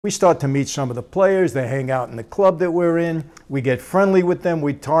We start to meet some of the players. They hang out in the club that we're in. We get friendly with them.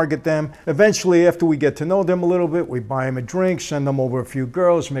 We target them. Eventually, after we get to know them a little bit, we buy them a drink, send them over a few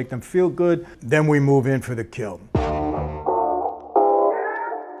girls, make them feel good. Then we move in for the kill.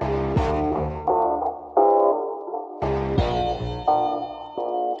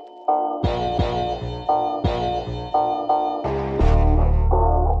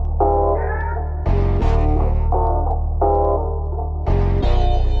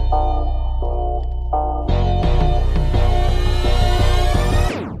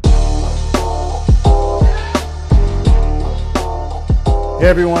 Hey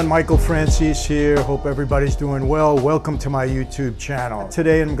everyone, Michael Franzese here. Hope everybody's doing well. Welcome to my YouTube channel.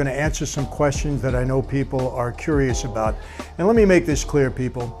 Today I'm going to answer some questions that I know people are curious about. And let me make this clear,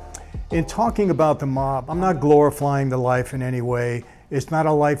 people. In talking about the mob, I'm not glorifying the life in any way. It's not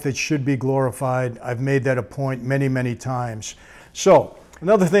a life that should be glorified. I've made that a point many, many times. So,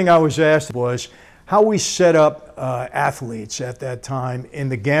 another thing I was asked was how we set up athletes at that time in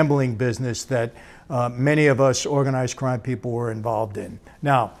the gambling business that many of us organized crime people were involved in.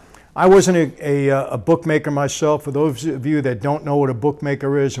 Now, I wasn't a bookmaker myself. For those of you that don't know what a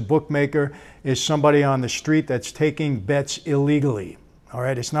bookmaker is somebody on the street that's taking bets illegally. All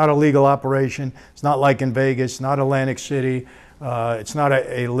right, it's not a legal operation. It's not like in Vegas, not Atlantic City. It's not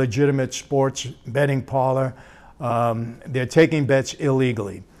a legitimate sports betting parlor. They're taking bets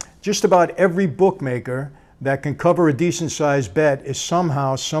illegally. Just about every bookmaker that can cover a decent-sized bet is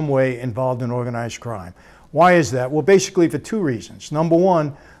somehow, some way involved in organized crime. Why is that? Well, basically for two reasons. Number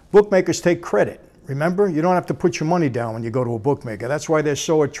one, bookmakers take credit. Remember, you don't have to put your money down when you go to a bookmaker. That's why they're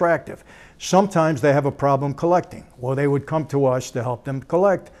so attractive. Sometimes they have a problem collecting. Well, they would come to us to help them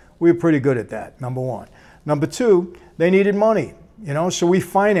collect. We were pretty good at that, number one. Number two, they needed money. So we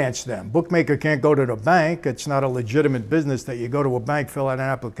finance them. Bookmaker can't go to the bank. It's not a legitimate business that you go to a bank, fill out an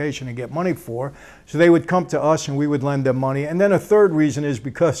application and get money for. So they would come to us and we would lend them money. And then a third reason is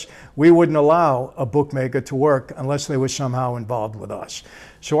because we wouldn't allow a bookmaker to work unless they were somehow involved with us.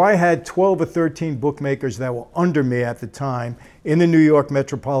 So I had 12 or 13 bookmakers that were under me at the time in the New York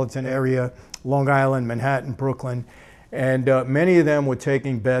metropolitan area, Long Island, Manhattan, Brooklyn. And many of them were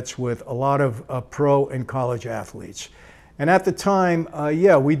taking bets with a lot of pro and college athletes. And at the time,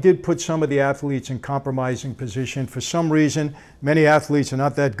 yeah, we did put some of the athletes in compromising position. For some reason, many athletes are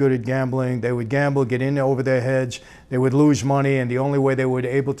not that good at gambling. They would gamble, get in over their heads, they would lose money, and the only way they were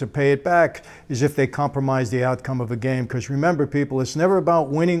able to pay it back is if they compromised the outcome of a game. Because remember, people, it's never about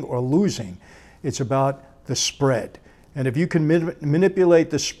winning or losing. It's about the spread. And if you can manipulate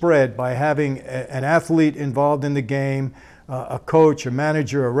the spread by having an athlete involved in the game, a coach, a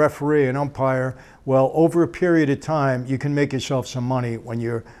manager, a referee, an umpire, well, over a period of time, you can make yourself some money when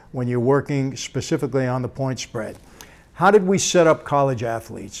you're working specifically on the point spread. How did we set up college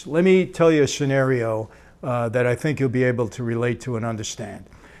athletes? Let me tell you a scenario that I think you'll be able to relate to and understand.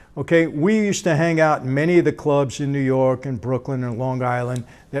 Okay, we used to hang out in many of the clubs in New York and Brooklyn and Long Island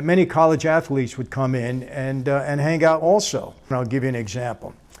that many college athletes would come in and hang out also. And I'll give you an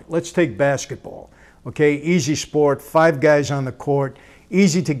example. Let's take basketball. Okay, easy sport, 5 guys on the court,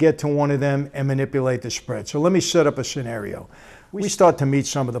 easy to get to one of them and manipulate the spread. So let me set up a scenario. We start to meet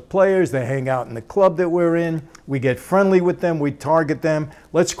some of the players. They hang out in the club that we're in. We get friendly with them. We target them.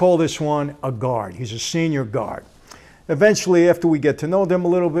 Let's call this one a guard. He's a senior guard. Eventually, after we get to know them a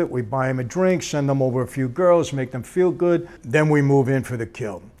little bit, we buy them a drink, send them over a few girls, make them feel good. Then we move in for the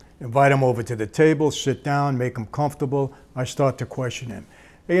kill. Invite them over to the table, sit down, make them comfortable. I start to question him.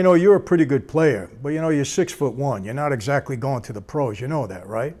 Hey, you're a pretty good player, but you're 6'1". You're not exactly going to the pros. You know that,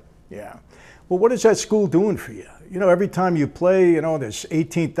 right? Yeah. Well, what is that school doing for you? Every time you play, there's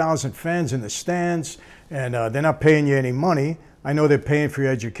 18,000 fans in the stands, and they're not paying you any money. I know they're paying for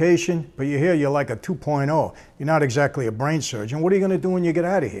your education, but you're like a 2.0. You're not exactly a brain surgeon. What are you going to do when you get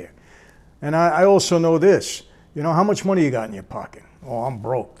out of here? And I also know this. How much money you got in your pocket? Oh, I'm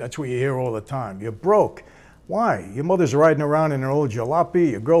broke. That's what you hear all the time. You're broke. Why? Your mother's riding around in an old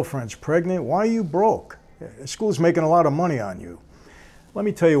jalopy, your girlfriend's pregnant. Why are you broke? The school's making a lot of money on you. Let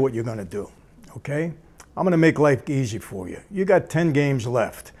me tell you what you're going to do, okay? I'm going to make life easy for you. You got 10 games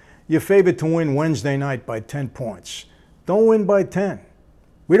left. You're favored to win Wednesday night by 10 points. Don't win by 10.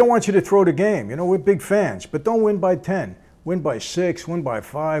 We don't want you to throw the game. We're big fans, but don't win by 10. Win by 6, win by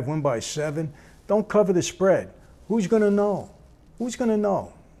 5, win by 7. Don't cover the spread. Who's going to know? Who's going to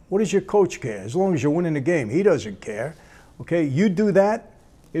know? What does your coach care? As long as you're winning the game, he doesn't care. Okay, you do that,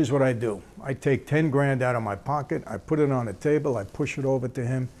 here's what I do. I take 10 grand out of my pocket, I put it on the table, I push it over to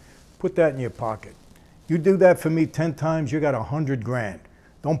him, put that in your pocket. You do that for me 10 times, you got 100 grand.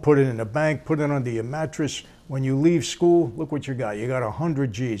 Don't put it in the bank, put it under your mattress. When you leave school, look what you got. You got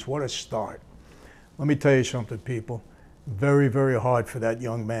 100 G's. What a start. Let me tell you something, people. Very, very hard for that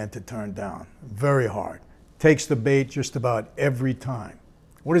young man to turn down. Very hard. Takes the bait just about every time.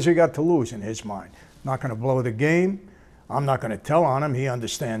 What has he got to lose in his mind? Not going to blow the game. I'm not going to tell on him. He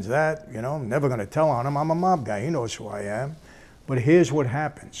understands that. You know, I'm never going to tell on him. I'm a mob guy. He knows who I am. But here's what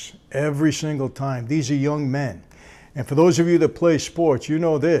happens every single time. These are young men. And for those of you that play sports, you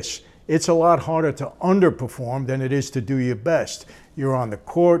know this. It's a lot harder to underperform than it is to do your best. You're on the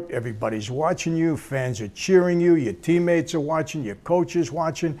court, everybody's watching you, fans are cheering you, your teammates are watching, your coach is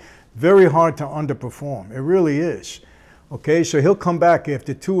watching. Very hard to underperform. It really is. Okay, so he'll come back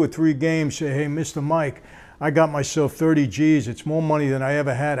after 2 or 3 games, say, hey, Mr. Mike, I got myself 30 G's. It's more money than I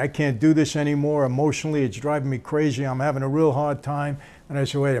ever had. I can't do this anymore. Emotionally, it's driving me crazy. I'm having a real hard time. And I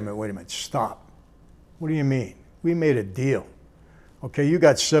said, wait a minute, stop. What do you mean? We made a deal. Okay, you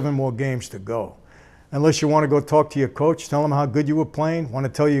got 7 more games to go. Unless you want to go talk to your coach, tell them how good you were playing, want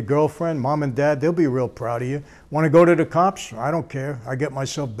to tell your girlfriend, mom and dad, they'll be real proud of you. Want to go to the cops? I don't care. I get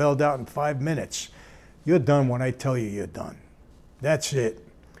myself bailed out in 5 minutes. You're done when I tell you you're done. That's it.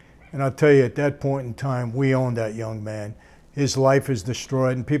 And I'll tell you, at that point in time, we owned that young man. His life is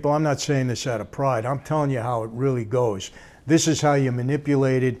destroyed. And people, I'm not saying this out of pride. I'm telling you how it really goes. This is how you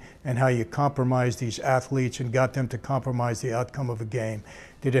manipulated and how you compromised these athletes and got them to compromise the outcome of a game.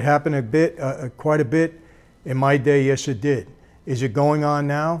 Did it happen quite a bit? In my day, yes, it did. Is it going on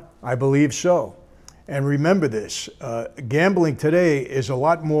now? I believe so. And remember this, gambling today is a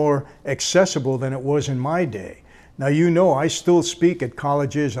lot more accessible than it was in my day. Now, you know, I still speak at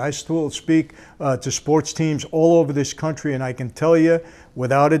colleges. I still speak to sports teams all over this country. And I can tell you,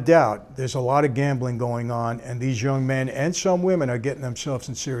 without a doubt, there's a lot of gambling going on. And these young men and some women are getting themselves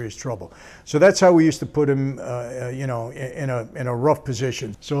in serious trouble. So that's how we used to put them, you know, in a rough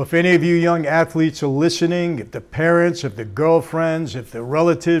position. So if any of you young athletes are listening, if the parents, if the girlfriends, if the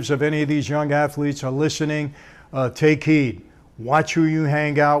relatives of any of these young athletes are listening, take heed. Watch who you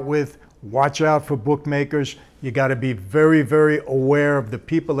hang out with. Watch out for bookmakers. You got to be very, very aware of the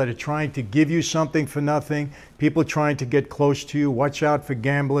people that are trying to give you something for nothing, people trying to get close to you. Watch out for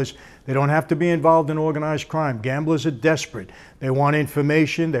gamblers. They don't have to be involved in organized crime. Gamblers are desperate. They want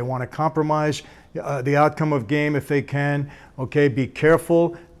information. They want to compromise the outcome of game if they can. Okay, be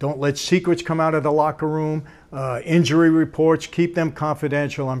careful. Don't let secrets come out of the locker room. Injury reports, keep them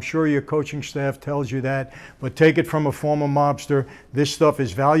confidential. I'm sure your coaching staff tells you that, but take it from a former mobster. This stuff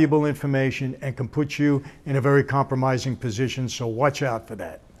is valuable information and can put you in a very compromising position, so watch out for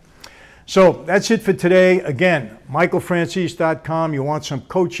that. So that's it for today. Again, michaelfranzese.com. You want some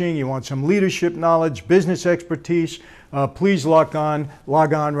coaching, you want some leadership knowledge, business expertise, please log on,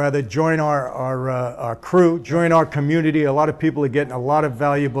 join our crew, join our community. A lot of people are getting a lot of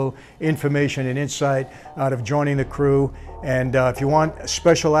valuable information and insight out of joining the crew. And if you want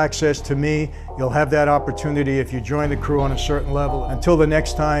special access to me, you'll have that opportunity if you join the crew on a certain level. Until the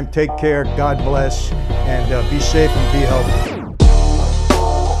next time, take care, God bless, and be safe and be healthy.